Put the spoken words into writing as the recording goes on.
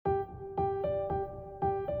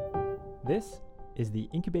This is the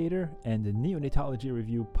Incubator and the Neonatology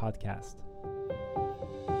Review podcast.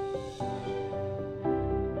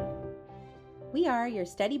 We are your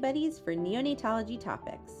study buddies for neonatology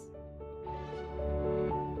topics.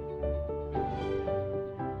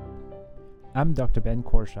 I'm Dr. Ben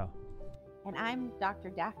Korshaw. And I'm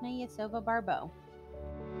Dr. Daphne Yasova-Barbeau.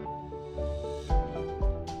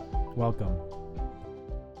 Welcome.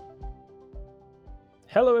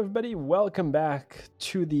 Hello, everybody. Welcome back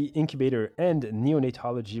to the Incubator and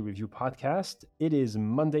Neonatology Review podcast. It is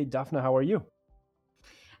Monday. Daphne, how are you?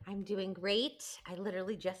 I'm doing great. I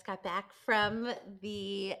literally just got back from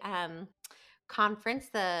the conference,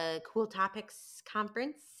 the Cool Topics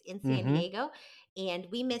conference in San Diego, and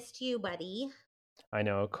we missed you, buddy. I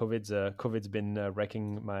know COVID's been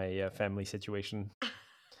wrecking my family situation.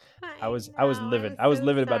 I was livid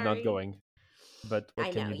about not going, but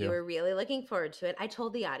what can you do? You were really looking forward to it. I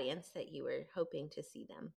told the audience that you were hoping to see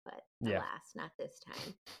them, but alas, not this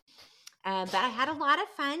time. But I had a lot of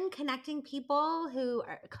fun connecting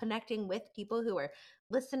with people who are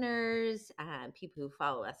listeners, people who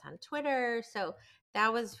follow us on Twitter. So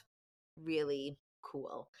that was really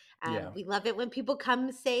cool. We love it when people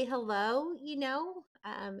come say hello.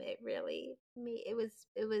 It really it was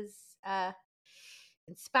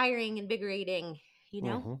inspiring, invigorating. It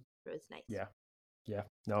was nice. Yeah.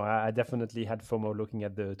 No, I definitely had FOMO looking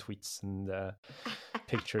at the tweets and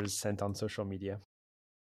pictures sent on social media.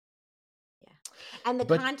 And the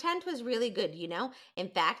content was really good, in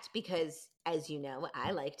fact, because as you know,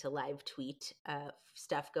 I like to live tweet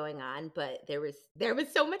stuff going on, but there was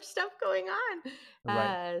so much stuff going on.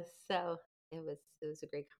 Right. So it was a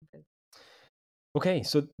great conference. Okay,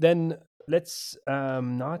 so then let's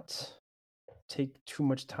not take too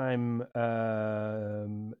much time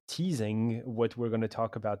teasing what we're going to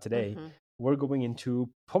talk about today. We're going into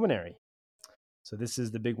pulmonary. So this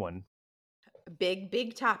is the big one.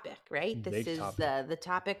 Big topic, right? This is the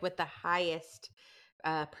topic with the highest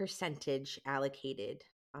percentage allocated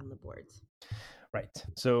on the boards. Right.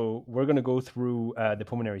 So we're going to go through the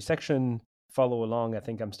pulmonary section, follow along. I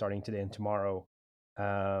think I'm starting today and tomorrow.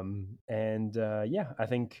 I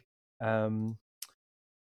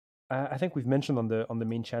think we've mentioned on the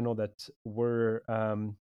main channel that we're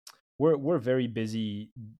very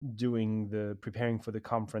busy doing the preparing for the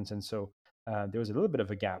conference, and so there was a little bit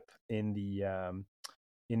of a gap in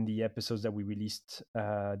the episodes that we released.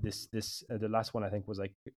 The last one I think was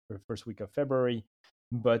like the first week of February,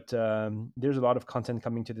 but there's a lot of content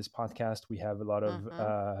coming to this podcast. We have a lot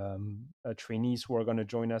of trainees who are going to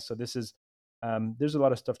join us, so this is there's a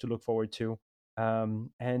lot of stuff to look forward to.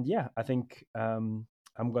 I think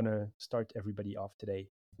I'm going to start everybody off today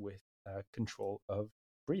with control of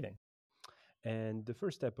breathing. And the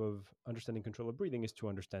first step of understanding control of breathing is to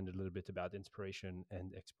understand a little bit about inspiration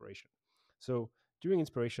and expiration. So during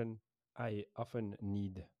inspiration, I often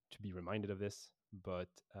need to be reminded of this, but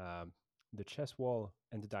the chest wall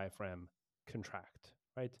and the diaphragm contract,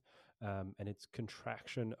 right? And it's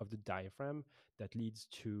contraction of the diaphragm that leads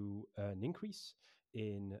to an increase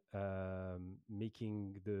in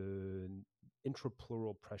making the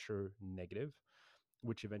intrapleural pressure negative,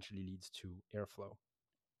 which eventually leads to airflow.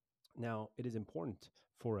 Now, it is important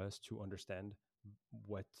for us to understand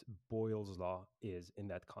what Boyle's law is in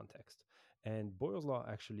that context. And Boyle's law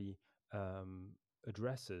actually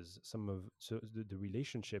addresses the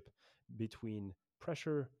relationship between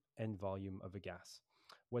pressure and volume of a gas.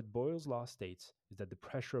 What Boyle's law states is that the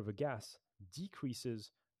pressure of a gas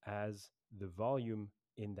decreases as the volume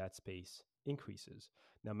in that space increases.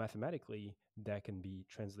 Now, mathematically, that can be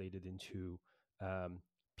translated into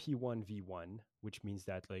P1 V1, which means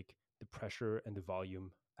that like the pressure and the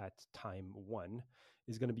volume at time 1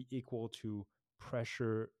 is going to be equal to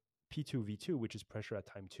pressure P2 V2, which is pressure at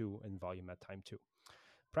time 2 and volume at time 2.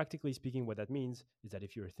 Practically speaking, what that means is that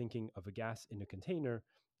if you're thinking of a gas in a container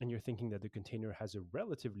and you're thinking that the container has a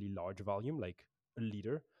relatively large volume, like a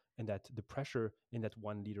liter, and that the pressure in that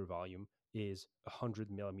 1 liter volume is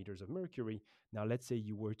 100 millimeters of mercury. Now, let's say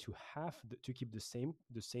you were to to keep the same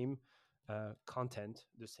content,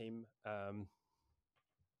 the same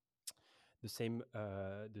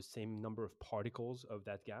number of particles of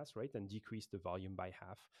that gas, right, and decrease the volume by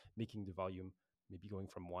half, making the volume maybe going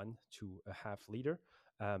from 1 to a half liter,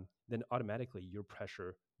 then automatically your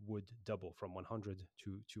pressure would double from 100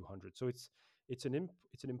 to 200. So it's an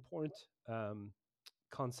important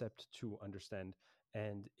concept to understand,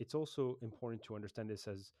 and it's also important to understand this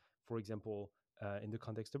as, for example, in the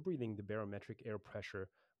context of breathing, the barometric air pressure,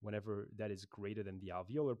 whenever that is greater than the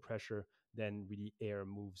alveolar pressure, then really air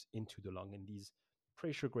moves into the lung, and these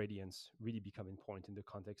pressure gradients really become important in the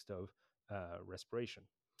context of respiration.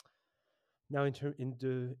 Now,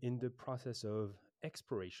 in the process of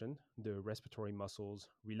expiration, the respiratory muscles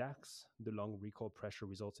relax. The lung recall pressure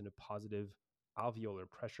results in a positive alveolar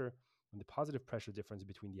pressure, and the positive pressure difference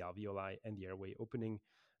between the alveoli and the airway opening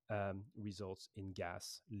results in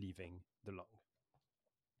gas leaving the lung.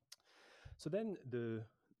 So then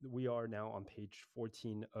we are now on page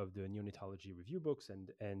 14 of the neonatology review books,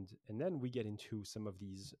 and then we get into some of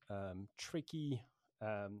these tricky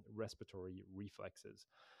respiratory reflexes.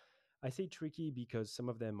 I say tricky because some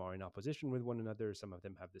of them are in opposition with one another, some of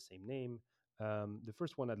them have the same name. The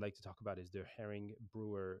first one I'd like to talk about is the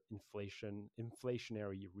Herring-Brewer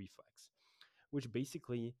inflationary reflex, which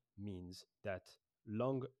basically means that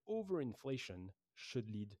lung overinflation should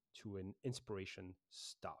lead to an inspiration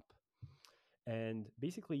stop. And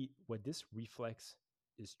basically, what this reflex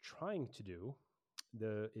is trying to do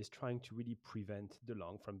is trying to really prevent the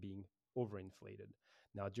lung from being overinflated.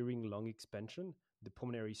 Now, during lung expansion, the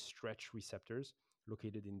pulmonary stretch receptors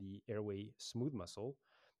located in the airway smooth muscle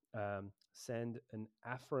send an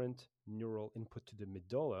afferent neural input to the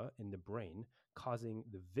medulla in the brain, causing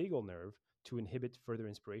the vagal nerve to inhibit further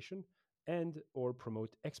inspiration and or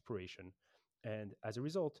promote expiration. And as a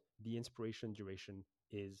result, the inspiration duration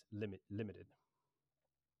is limited.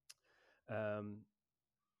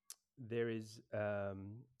 There is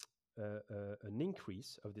an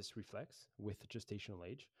increase of this reflex with gestational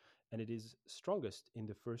age, and it is strongest in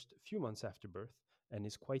the first few months after birth and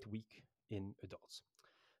is quite weak in adults.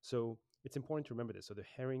 So it's important to remember this. So the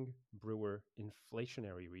Herring-Brewer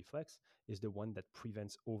inflationary reflex is the one that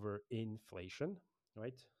prevents overinflation,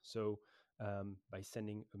 right? So by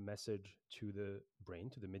sending a message to the brain,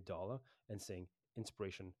 to the medulla, and saying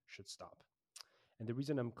inspiration should stop. And the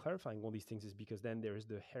reason I'm clarifying all these things is because then there is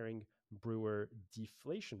the Herring-Brewer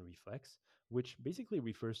deflation reflex, which basically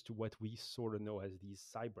refers to what we sort of know as these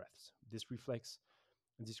sigh breaths. This reflex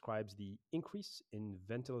describes the increase in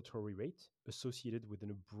ventilatory rate associated with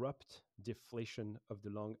an abrupt deflation of the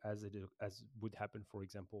lung, as would happen, for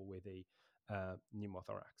example, with a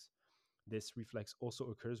pneumothorax. This reflex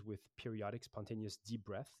also occurs with periodic spontaneous deep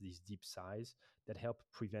breaths, these deep sighs that help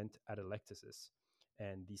prevent atelectasis.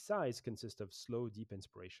 And these sighs consist of slow, deep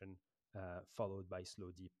inspiration followed by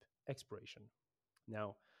slow, deep expiration.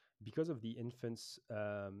 Now, because of the infant's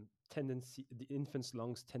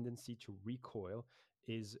lungs' tendency to recoil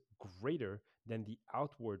is greater than the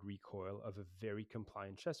outward recoil of a very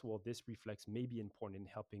compliant chest wall, this reflex may be important in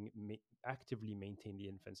helping actively maintain the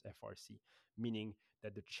infant's FRC, meaning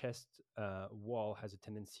that the chest wall has a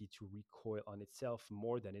tendency to recoil on itself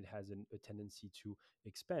more than it has a tendency to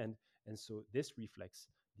expand. And so this reflex,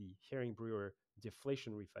 the Herring-Brewer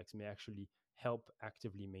deflation reflex, may actually help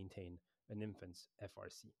actively maintain an infant's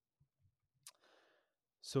FRC.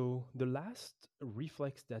 So the last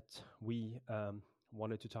reflex that we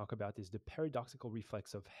wanted to talk about is the paradoxical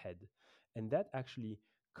reflex of head. And that actually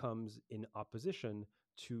comes in opposition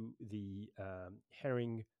to the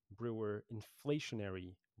Herring-Brewer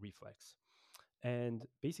inflationary reflex. And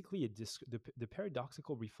basically, the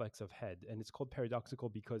paradoxical reflex of head, and it's called paradoxical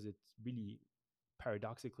because it really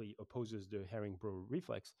paradoxically opposes the Herring-Brewer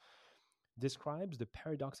reflex, describes the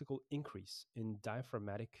paradoxical increase in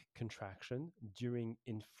diaphragmatic contraction during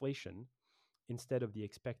inflation instead of the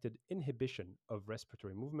expected inhibition of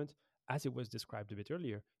respiratory movement, as it was described a bit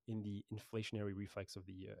earlier in the inflationary reflex of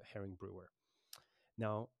the Herring-Brewer.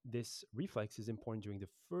 Now, this reflex is important during the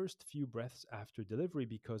first few breaths after delivery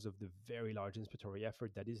because of the very large inspiratory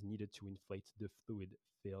effort that is needed to inflate the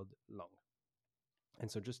fluid-filled lung. And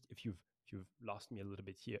so just if you've lost me a little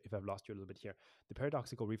bit here, if I've lost you a little bit here, the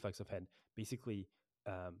paradoxical reflex of head basically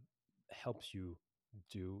helps you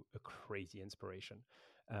do a crazy inspiration.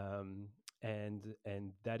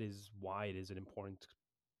 And that is why it is an important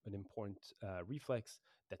reflex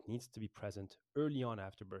that needs to be present early on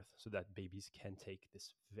after birth so that babies can take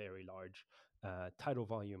this very large tidal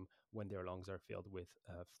volume when their lungs are filled with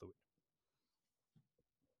fluid.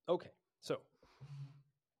 Okay, so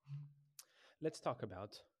let's talk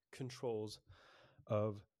about controls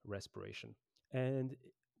of respiration. And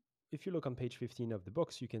if you look on page 15 of the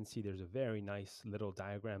books, you can see there's a very nice little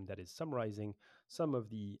diagram that is summarizing some of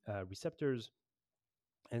the receptors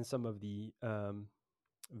and some of the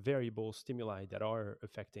variable stimuli that are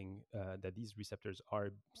affecting, that these receptors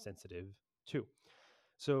are sensitive to.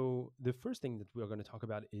 So the first thing that we're going to talk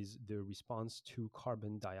about is the response to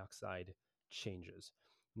carbon dioxide changes.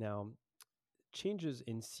 Now, changes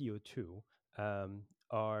in CO2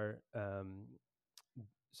 are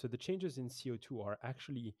so the changes in CO2 are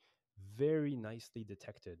actually very nicely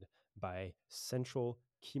detected by central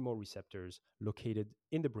chemoreceptors located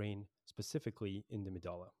in the brain, specifically in the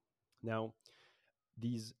medulla. Now,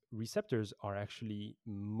 these receptors are actually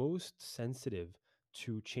most sensitive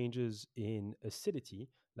to changes in acidity,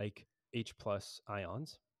 like H plus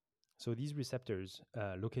ions. So these receptors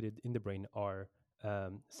located in the brain are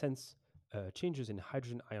sense changes in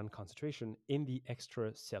hydrogen ion concentration in the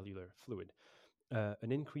extracellular fluid.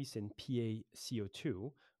 An increase in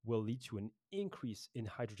PaCO2 will lead to an increase in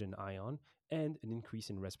hydrogen ion and an increase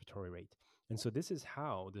in respiratory rate. And so this is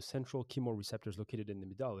how the central chemoreceptors located in the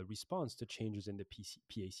medulla responds to changes in the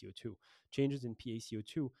PaCO2. Changes in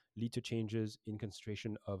PaCO2 lead to changes in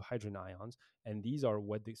concentration of hydrogen ions, and these are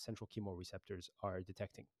what the central chemoreceptors are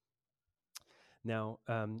detecting. Now,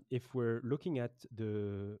 if we're looking at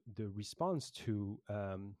the response to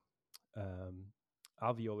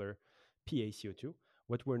alveolar PaCO2,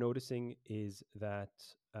 what we're noticing is that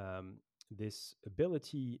this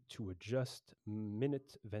ability to adjust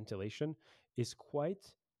minute ventilation is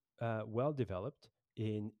quite well developed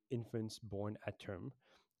in infants born at term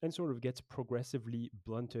and sort of gets progressively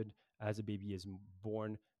blunted as a baby is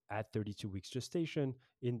born at 32 weeks gestation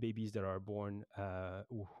in babies that are born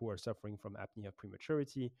who are suffering from apnea of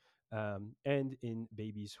prematurity, and in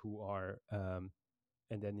babies who are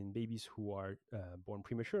and then in babies who are born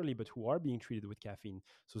prematurely but who are being treated with caffeine.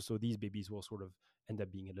 So these babies will sort of end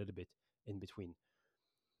up being a little bit in between.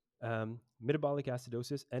 Metabolic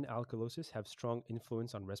acidosis and alkalosis have strong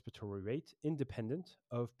influence on respiratory rate independent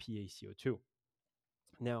of PaCO2.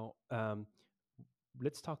 Now,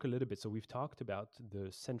 let's talk a little bit. So we've talked about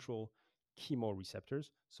the central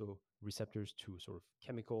chemoreceptors, so receptors to sort of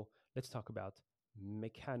chemical. Let's talk about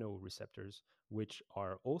mechanoreceptors, which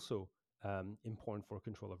are also important for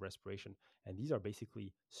control of respiration. And these are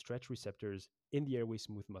basically stretch receptors in the airway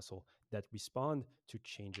smooth muscle that respond to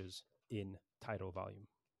changes in tidal volume.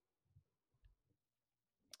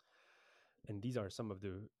 And these are some of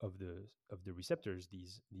the receptors.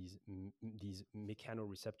 These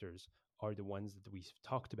mechanoreceptors are the ones that we've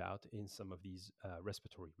talked about in some of these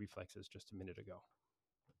respiratory reflexes just a minute ago.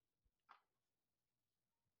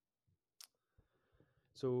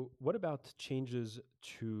 So, what about changes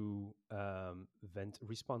to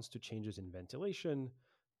response to changes in ventilation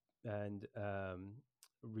and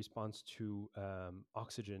response to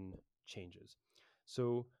oxygen changes?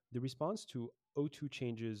 So, the response to O2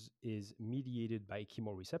 changes is mediated by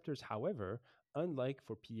chemoreceptors. However, unlike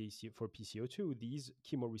for PCO2, these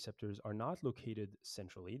chemoreceptors are not located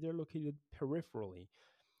centrally, they're located peripherally,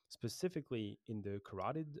 specifically in the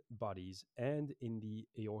carotid bodies and in the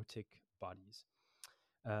aortic bodies.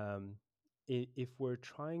 If we're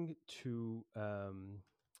trying to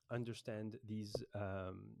understand these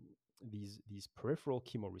peripheral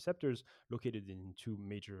chemoreceptors located in two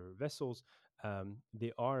major vessels,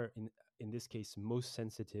 they are in this case most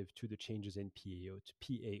sensitive to the changes in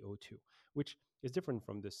PaO2, which is different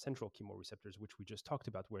from the central chemoreceptors, which we just talked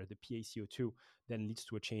about, where the PaCO2 then leads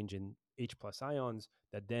to a change in H plus ions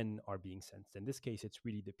that then are being sensed. In this case, it's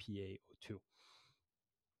really the PaO2.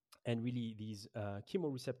 And really, these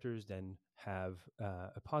chemoreceptors then have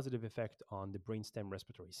a positive effect on the brainstem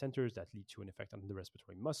respiratory centers that lead to an effect on the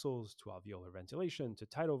respiratory muscles, to alveolar ventilation, to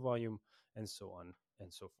tidal volume, and so on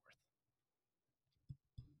and so forth.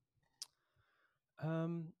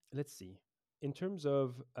 Let's see. In terms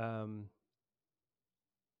of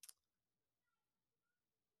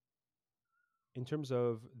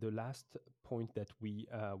the last point that we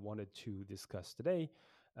wanted to discuss today,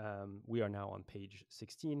 we are now on page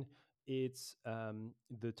 16. It's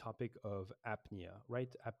the topic of apnea,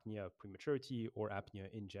 right? Apnea of prematurity or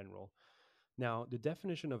apnea in general. Now, the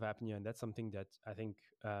definition of apnea, and that's something that I think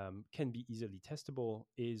can be easily testable,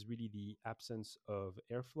 is really the absence of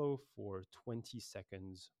airflow for 20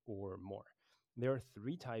 seconds or more. There are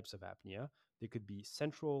three types of apnea. They could be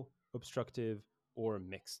central, obstructive, or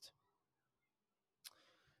mixed.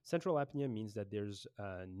 Central apnea means that there's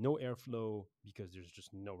no airflow because there's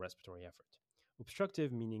just no respiratory effort.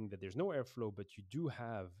 Obstructive meaning that there's no airflow, but you do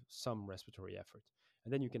have some respiratory effort.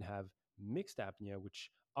 And then you can have mixed apnea,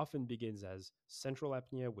 which often begins as central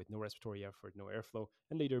apnea with no respiratory effort, no airflow,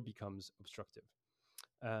 and later becomes obstructive.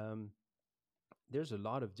 There's a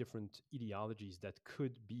lot of different etiologies that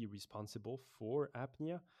could be responsible for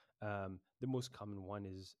apnea. The most common one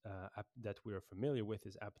is that we're familiar with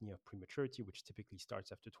is apnea of prematurity, which typically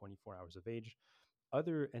starts after 24 hours of age.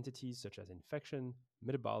 Other entities such as infection,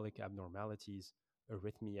 metabolic abnormalities,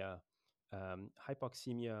 arrhythmia,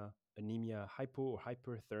 hypoxemia, anemia, hypo or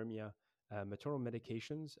hyperthermia, maternal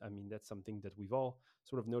medications. I mean, that's something that we've all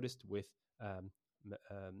sort of noticed with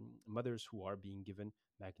mothers who are being given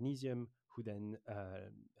magnesium, who then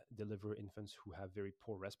deliver infants who have very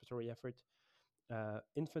poor respiratory effort.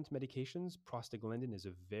 Infant medications, prostaglandin is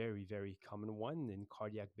a very, very common one in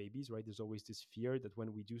cardiac babies, right? There's always this fear that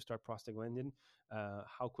when we do start prostaglandin,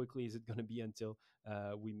 how quickly is it going to be until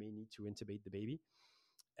we may need to intubate the baby?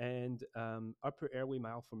 And upper airway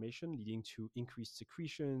malformation leading to increased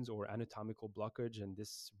secretions or anatomical blockage. And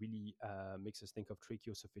this really makes us think of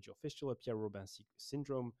tracheoesophageal fistula, Pierre-Robin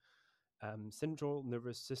syndrome, central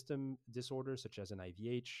nervous system disorders such as an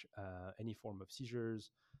IVH, any form of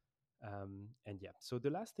seizures. And yeah, so the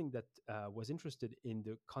last thing that was interested in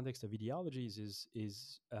the context of etiologies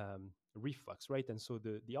is reflux, right? And so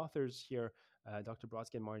the authors here, Dr.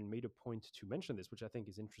 Brodsky and Martin, made a point to mention this, which I think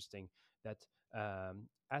is interesting, that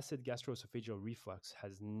acid gastroesophageal reflux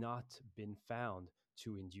has not been found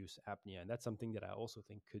to induce apnea. And that's something that I also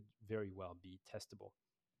think could very well be testable.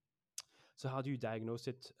 So how do you diagnose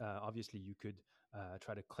it? Obviously, you could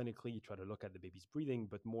try to clinically try to look at the baby's breathing,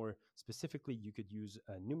 but more specifically, you could use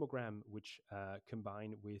a pneumogram, which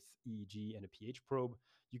combine with EEG and a pH probe.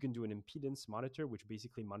 You can do an impedance monitor, which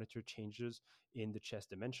basically monitor changes in the chest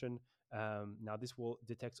dimension. Now, this will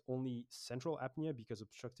detect only central apnea because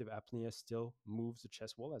obstructive apnea still moves the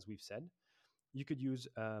chest wall, as we've said. You could use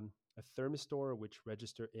a thermistor, which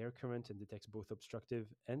register air current and detects both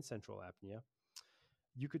obstructive and central apnea.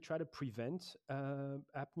 You could try to prevent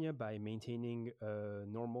apnea by maintaining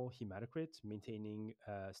normal hematocrit, maintaining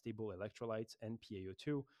stable electrolytes and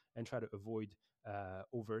PaO2, and try to avoid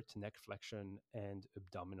overt neck flexion and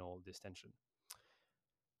abdominal distension.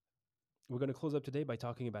 We're going to close up today by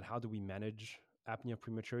talking about how do we manage apnea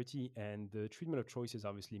prematurity, and the treatment of choice is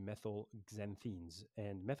obviously methylxanthines.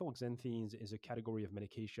 And methylxanthines is a category of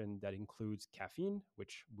medication that includes caffeine,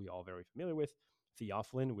 which we all very familiar with,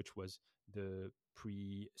 theophylline, which was the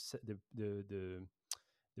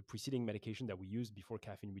preceding medication that we used before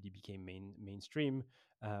caffeine really became mainstream.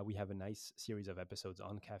 We have a nice series of episodes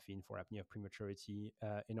on caffeine for apnea of prematurity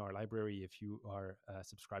in our library. If you are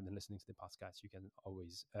subscribed and listening to the podcast, you can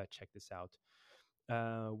always check this out.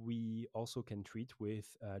 We also can treat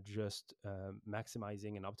with just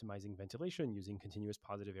maximizing and optimizing ventilation using continuous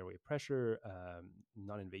positive airway pressure,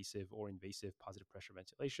 non-invasive or invasive positive pressure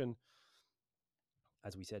ventilation.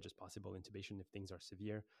 As we said, just possible intubation if things are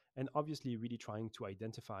severe, and obviously really trying to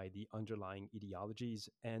identify the underlying etiologies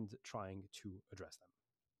and trying to address them.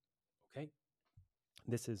 Okay,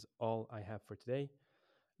 this is all I have for today.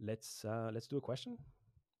 Let's do a question.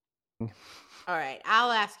 All right,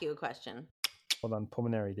 I'll ask you a question. Hold on,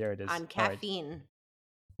 pulmonary, there it is. On caffeine. Right.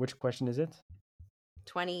 Which question is it?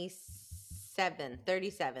 37.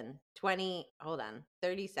 Hold on,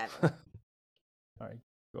 37. All right,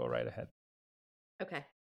 go right ahead. Okay.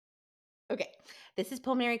 This is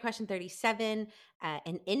pulmonary question 37.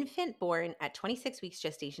 An infant born at 26 weeks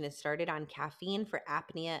gestation is started on caffeine for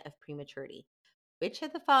apnea of prematurity. Which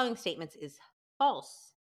of the following statements is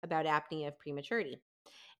false about apnea of prematurity?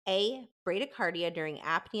 A, bradycardia during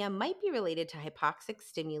apnea might be related to hypoxic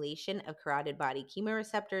stimulation of carotid body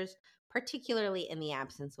chemoreceptors, particularly in the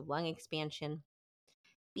absence of lung expansion.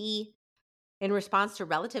 B, in response to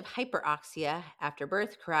relative hyperoxia after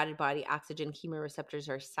birth, carotid body oxygen chemoreceptors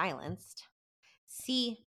are silenced.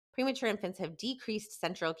 C, premature infants have decreased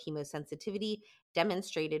central chemosensitivity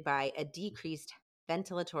demonstrated by a decreased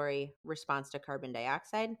ventilatory response to carbon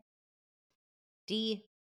dioxide. D,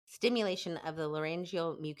 stimulation of the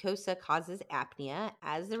laryngeal mucosa causes apnea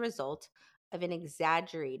as the result of an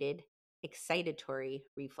exaggerated excitatory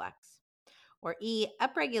reflex. Or E,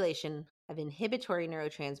 upregulation of inhibitory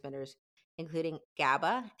neurotransmitters, including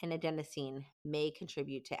GABA and adenosine, may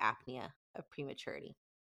contribute to apnea of prematurity.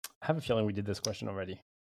 I have a feeling we did this question already.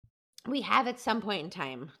 We have at some point in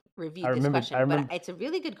time reviewed this question, but it's a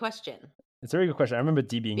really good question. It's a very good question. I remember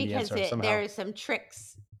D being the answer somehow. There are some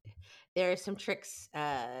tricks. There are some tricks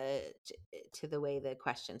to the way the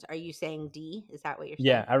questions. Are you saying D? Is that what you're saying?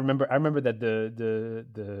 Yeah, I remember that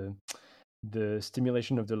the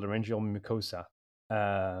stimulation of the laryngeal mucosa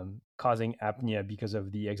causing apnea because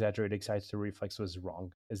of the exaggerated excitatory reflex was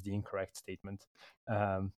wrong, is the incorrect statement.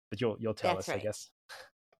 But you'll tell us, right. I guess.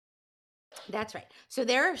 That's right. So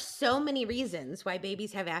there are so many reasons why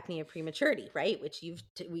babies have apnea of prematurity, right? Which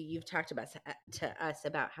you've talked about to us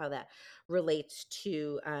about how that relates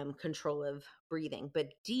to control of breathing.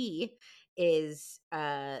 But D is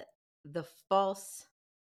the false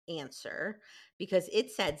answer, because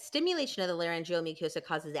it said stimulation of the laryngeal mucosa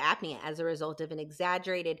causes apnea as a result of an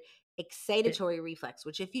exaggerated excitatory reflex,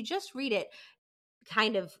 which if you just read it,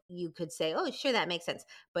 kind of, you could say, oh, sure, that makes sense.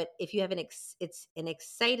 But if you have it's an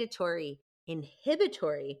excitatory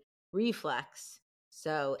inhibitory reflex.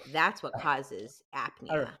 So that's what causes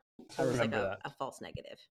apnea. So it's like a false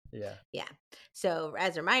negative. Yeah. So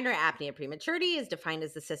as a reminder, apnea prematurity is defined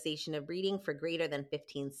as the cessation of breathing for greater than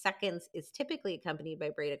 15 seconds, is typically accompanied by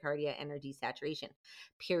bradycardia and or desaturation.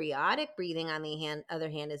 Periodic breathing, on the other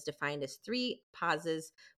hand, is defined as 3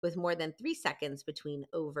 pauses with more than 3 seconds between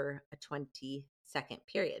over a 20-second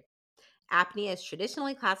period. Apnea is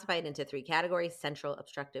traditionally classified into 3 categories: central,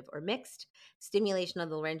 obstructive, or mixed. Stimulation of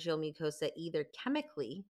the laryngeal mucosa, either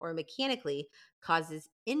chemically or mechanically, causes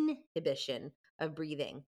inhibition of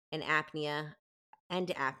breathing and apnea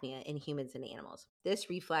in humans and animals. This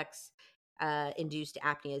reflex induced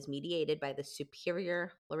apnea is mediated by the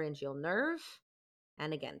superior laryngeal nerve.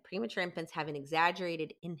 And again, premature infants have an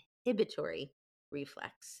exaggerated inhibitory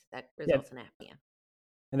reflex that results in apnea.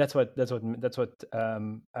 And that's what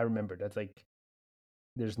I remember. That's like,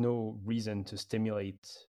 there's no reason to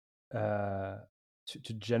stimulate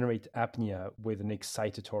to generate apnea with an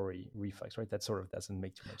excitatory reflex, right? That sort of doesn't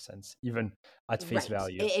make too much sense, even at face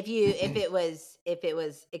value. If it was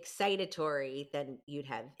excitatory, then you'd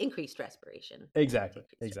have increased respiration. Exactly.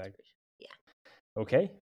 Respiration. Yeah.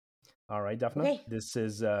 Okay. All right, Daphne. Okay. This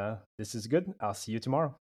is good. I'll see you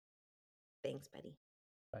tomorrow. Thanks, buddy.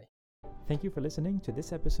 Bye. Thank you for listening to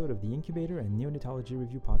this episode of the Incubator and Neonatology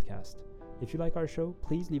Review podcast. If you like our show,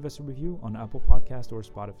 please leave us a review on Apple Podcast or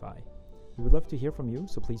Spotify. We would love to hear from you,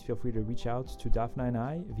 so please feel free to reach out to Daphne and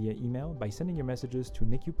I via email by sending your messages to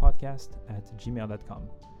nicupodcast@gmail.com.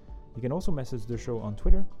 You can also message the show on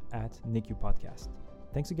Twitter @NICUPodcast.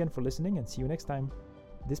 Thanks again for listening, and see you next time.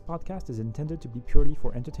 This podcast is intended to be purely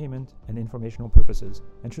for entertainment and informational purposes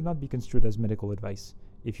and should not be construed as medical advice.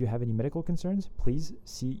 If you have any medical concerns, please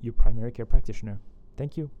see your primary care practitioner.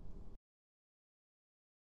 Thank you.